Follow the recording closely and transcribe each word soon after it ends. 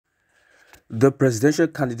The presidential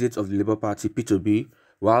candidate of the Labour Party, Peter Obi,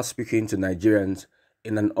 while speaking to Nigerians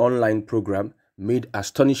in an online program, made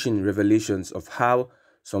astonishing revelations of how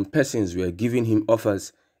some persons were giving him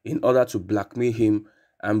offers in order to blackmail him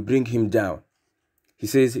and bring him down. He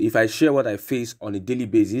says, "If I share what I face on a daily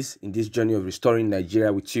basis in this journey of restoring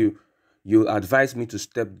Nigeria with you, you'll advise me to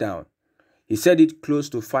step down." He said it close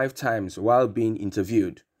to 5 times while being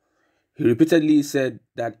interviewed. He repeatedly said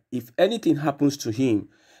that if anything happens to him,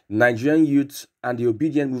 Nigerian youth and the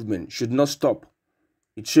obedient movement should not stop.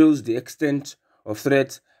 It shows the extent of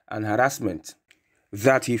threat and harassment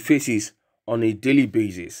that he faces on a daily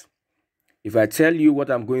basis. "If I tell you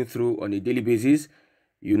what I'm going through on a daily basis,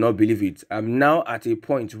 you'll not believe it. I'm now at a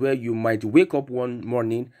point where you might wake up one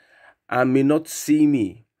morning and may not see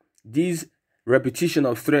me." This repetition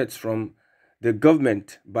of threats from the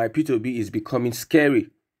government by Peter Obi is becoming scary.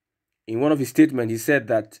 In one of his statements, he said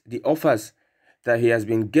that the offers that he has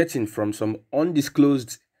been getting from some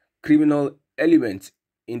undisclosed criminal elements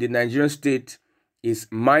in the Nigerian state is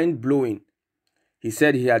mind-blowing. He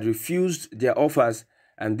said he had refused their offers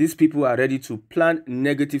and these people are ready to plan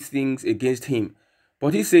negative things against him.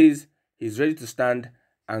 But he says he's ready to stand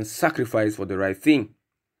and sacrifice for the right thing.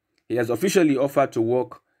 He has officially offered to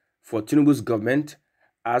work for Tinubu's government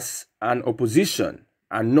as an opposition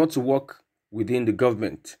and not to work within the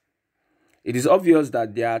government. It is obvious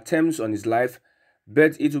that there are attempts on his life,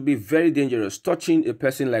 but it will be very dangerous touching a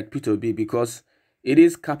person like Peter Obi because it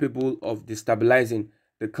is capable of destabilizing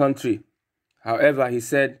the country. However, he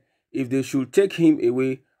said if they should take him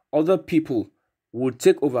away, other people would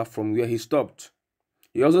take over from where he stopped.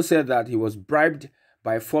 He also said that he was bribed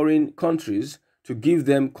by foreign countries to give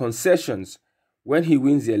them concessions when he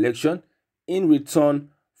wins the election in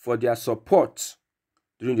return for their support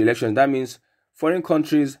during the election. That means foreign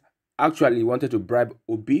countries actually wanted to bribe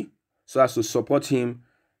Obi so as to support him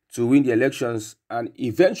to win the elections, and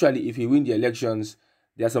eventually if he wins the elections,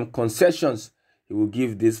 there are some concessions he will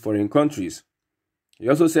give these foreign countries. He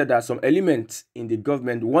also said that some elements in the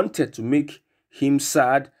government wanted to make him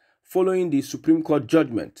sad following the Supreme Court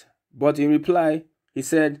judgment, but in reply he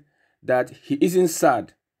said that he isn't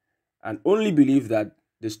sad and only believes that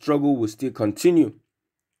the struggle will still continue.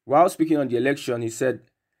 While speaking on the election, he said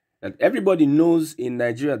that everybody knows in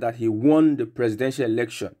Nigeria that he won the presidential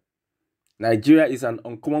election. Nigeria is an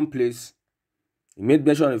uncommon place. He made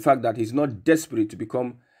mention of the fact that he's not desperate to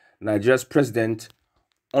become Nigeria's president.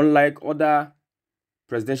 Unlike other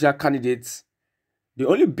presidential candidates, the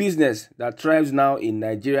only business that thrives now in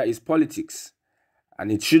Nigeria is politics,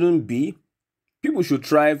 and it shouldn't be. People should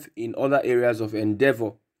thrive in other areas of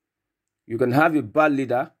endeavor. You can have a bad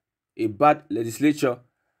leader, a bad legislature,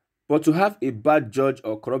 but to have a bad judge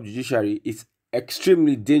or corrupt judiciary is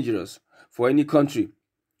extremely dangerous for any country,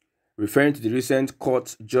 referring to the recent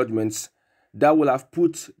court judgments that will have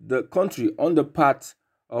put the country on the path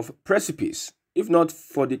of precipice, if not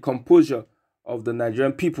for the composure of the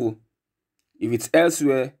Nigerian people. If it's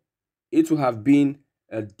elsewhere, it will have been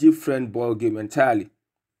a different ballgame entirely.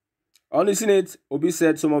 On the Senate, Obi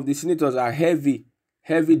said some of the senators are heavy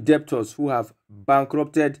debtors who have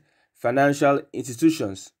bankrupted financial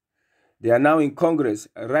institutions. They are now in Congress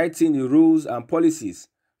writing the rules and policies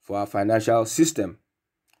for our financial system.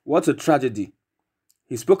 What a tragedy.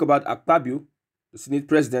 He spoke about Akpabio, the Senate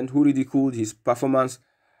president, who ridiculed his performance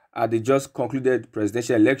at the just concluded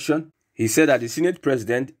presidential election. He said that the Senate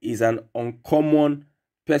president is an uncommon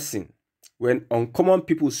person. When uncommon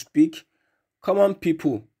people speak, common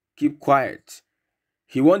people keep quiet.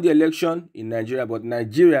 He won the election in Nigeria, but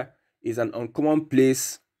Nigeria is an uncommon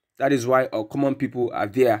place. That is why uncommon people are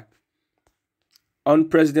there. On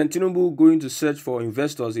President Tinubu going to search for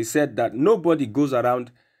investors, he said that nobody goes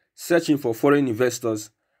around searching for foreign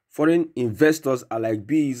investors. Foreign investors are like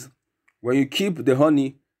bees. When you keep the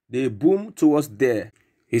honey, they boom towards there.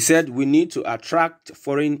 He said we need to attract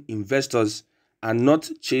foreign investors and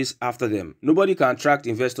not chase after them. Nobody can attract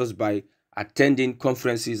investors by attending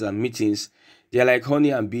conferences and meetings. They are like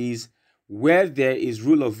honey and bees. Where there is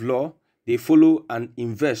rule of law, they follow and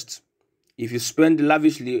invest. If you spend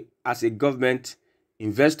lavishly as a government,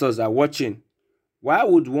 investors are watching. Why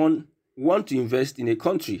would one want to invest in a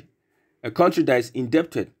country that is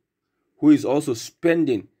indebted, who is also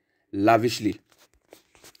spending lavishly?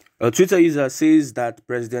 A Twitter user says that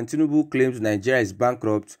President Tinubu claims Nigeria is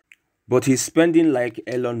bankrupt, but he's spending like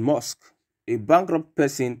Elon Musk. A bankrupt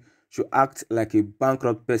person should act like a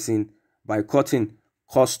bankrupt person by cutting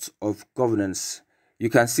costs of governance. You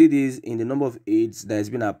can see this in the number of aides that has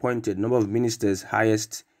been appointed, number of ministers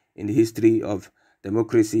highest in the history of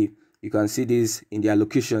democracy. You can see this in the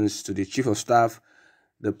allocations to the chief of staff,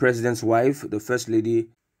 the president's wife, the first lady,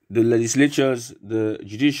 the legislatures, the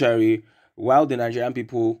judiciary, while the Nigerian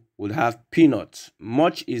people would have peanuts.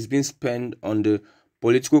 Much is being spent on the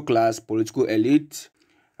political class, political elite,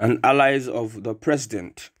 and allies of the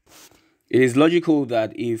president. It is logical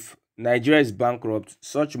that if Nigeria is bankrupt,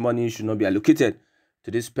 such money should not be allocated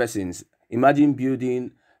to these persons. Imagine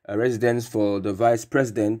building a residence for the vice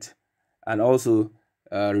president and also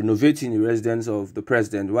renovating the residence of the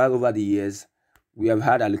president, while over the years we have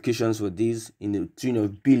had allocations for these in the tune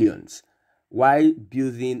of billions. Why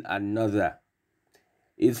building another?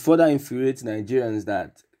 It further infuriates Nigerians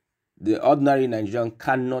that the ordinary Nigerian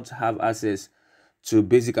cannot have access to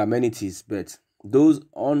basic amenities, but those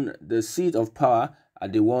on the seat of power are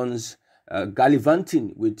the ones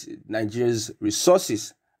gallivanting with Nigeria's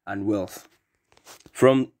resources and wealth.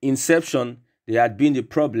 From inception, they had been the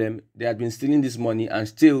problem. They had been stealing this money, and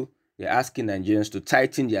still they're asking Nigerians to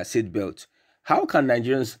tighten their seatbelt. How can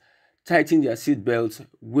Nigerians tighten their seatbelt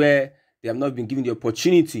where they have not been given the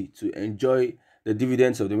opportunity to enjoy the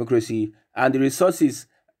dividends of democracy, and the resources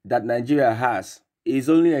that Nigeria has is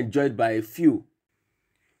only enjoyed by a few?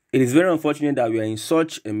 It is very unfortunate that we are in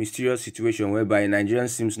such a mysterious situation whereby Nigerians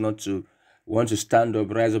seems not to want to stand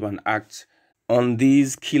up, rise up and act on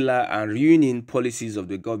these killer and ruining policies of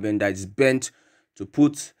the government that is bent to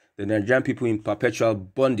put the Nigerian people in perpetual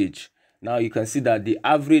bondage. Now you can see that the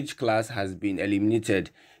average class has been eliminated.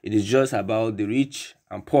 It is just about the rich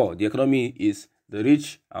and poor. The economy is the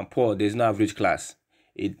rich and poor. There is no average class.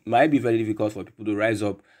 It might be very difficult for people to rise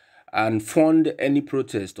up and fund any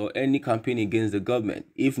protest or any campaign against the government,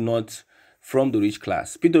 if not from the rich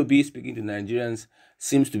class. Peter Obi, speaking to Nigerians,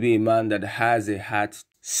 seems to be a man that has a heart to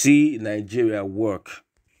see Nigeria work.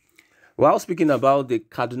 While speaking about the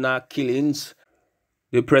Kaduna killings,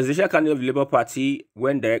 the presidential candidate of the Labour Party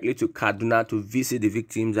went directly to Kaduna to visit the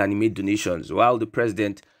victims and he made donations, while the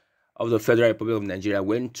president of the Federal Republic of Nigeria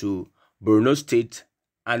went to Borno State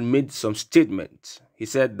and made some statements. He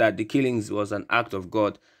said that the killings was an act of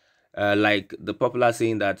God, like the popular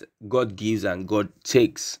saying that God gives and God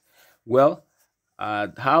takes. Well,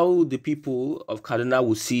 how the people of Kaduna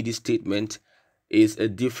will see this statement is a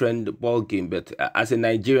different ball game. But as a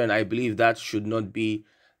Nigerian, I believe that should not be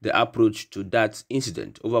the approach to that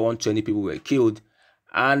incident. Over 120 people were killed,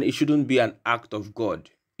 and it shouldn't be an act of God.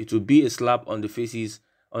 It will be a slap on the faces,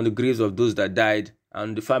 on the graves of those that died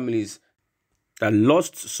and the families that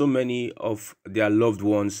lost so many of their loved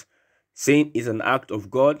ones, saying it's an act of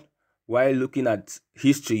God. While looking at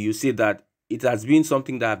history, you see that it has been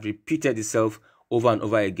something that have repeated itself over and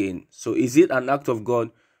over again. So is it an act of God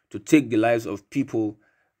to take the lives of people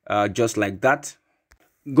just like that?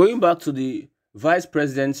 Going back to the vice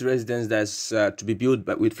president's residence that's to be built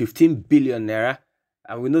with 15 billion naira,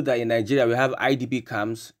 and we know that in Nigeria we have IDP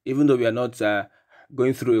camps. Even though we are not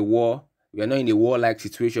going through a war, we are not in a war-like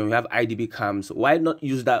situation, we have IDP camps. Why not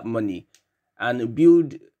use that money and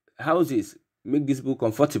build houses, make these people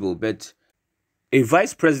comfortable? But a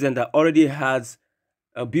vice president that already has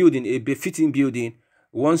a building, a befitting building,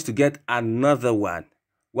 wants to get another one,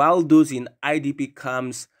 while those in IDP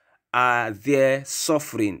camps are there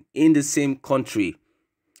suffering in the same country.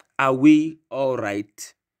 Are we all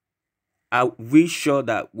right? Are we sure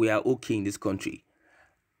that we are okay in this country?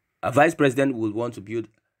 A vice president would want to build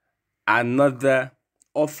another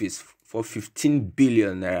office for 15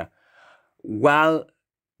 billion naira, while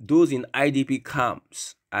those in IDP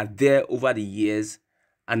camps are there over the years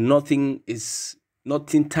and nothing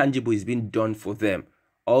tangible is being done for them.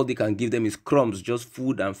 All they can give them is crumbs, just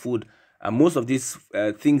food and food. And most of these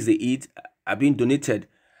things they eat are being donated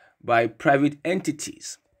by private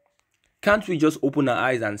entities. Can't we just open our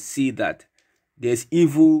eyes and see that there's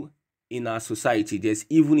evil in our society? There's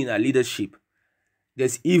evil in our leadership.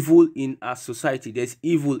 There's evil in our society. There's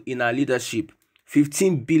evil in our leadership.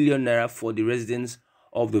 15 billion naira for the residence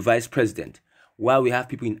of the vice president, while we have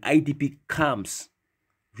people in IDP camps.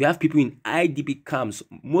 We have people in IDP camps,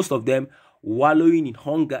 most of them wallowing in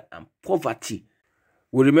hunger and poverty.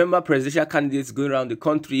 We remember presidential candidates going around the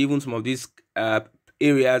country, even some of these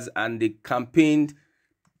areas, and they campaigned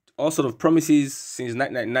all sort of promises. Since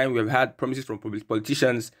 1999, we have had promises from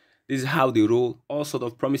politicians. This is how they roll, all sort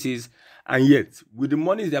of promises. And yet, with the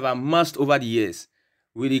monies they have amassed over the years,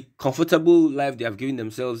 with the comfortable life they have given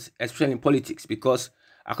themselves, especially in politics, because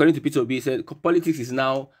according to Peter Obi, he said politics is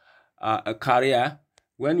now a career.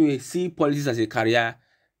 When we see politics as a career,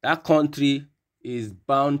 that country is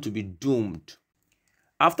bound to be doomed.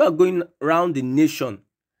 After going around the nation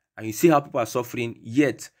and you see how people are suffering,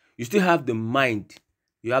 yet you still have the mind,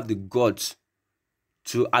 you have the guts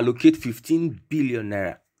to allocate 15 billion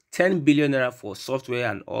naira, 10 billion naira for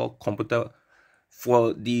software and all computer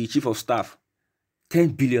for the chief of staff.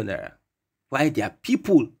 10 billion naira, while there are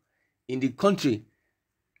people in the country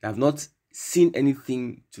that have not seen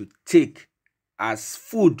anything to take as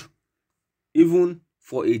food, even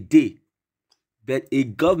for a day. But a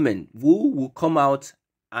government who will come out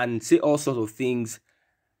and say all sorts of things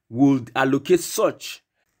would allocate such.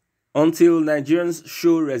 Until Nigerians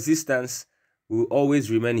show resistance, we will always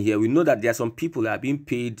remain here. We know that there are some people that are being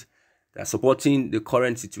paid, that are supporting the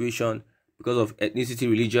current situation because of ethnicity,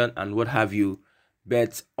 religion, and what have you.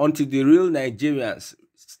 But until the real Nigerians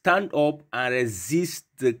stand up and resist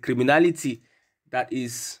the criminality that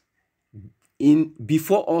is in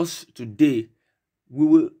before us today, we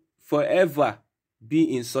will forever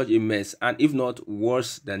be in such a mess, and if not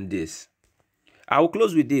worse than this. I will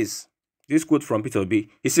close with this quote from Peter Obi.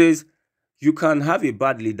 He says, "You can have a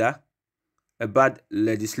bad leader, a bad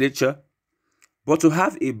legislature, but to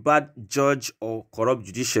have a bad judge or corrupt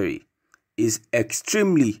judiciary is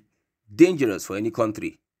extremely dangerous for any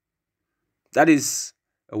country." That is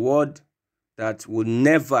a word that will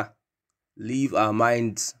never leave our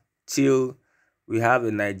minds till we have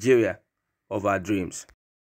a Nigeria of our dreams.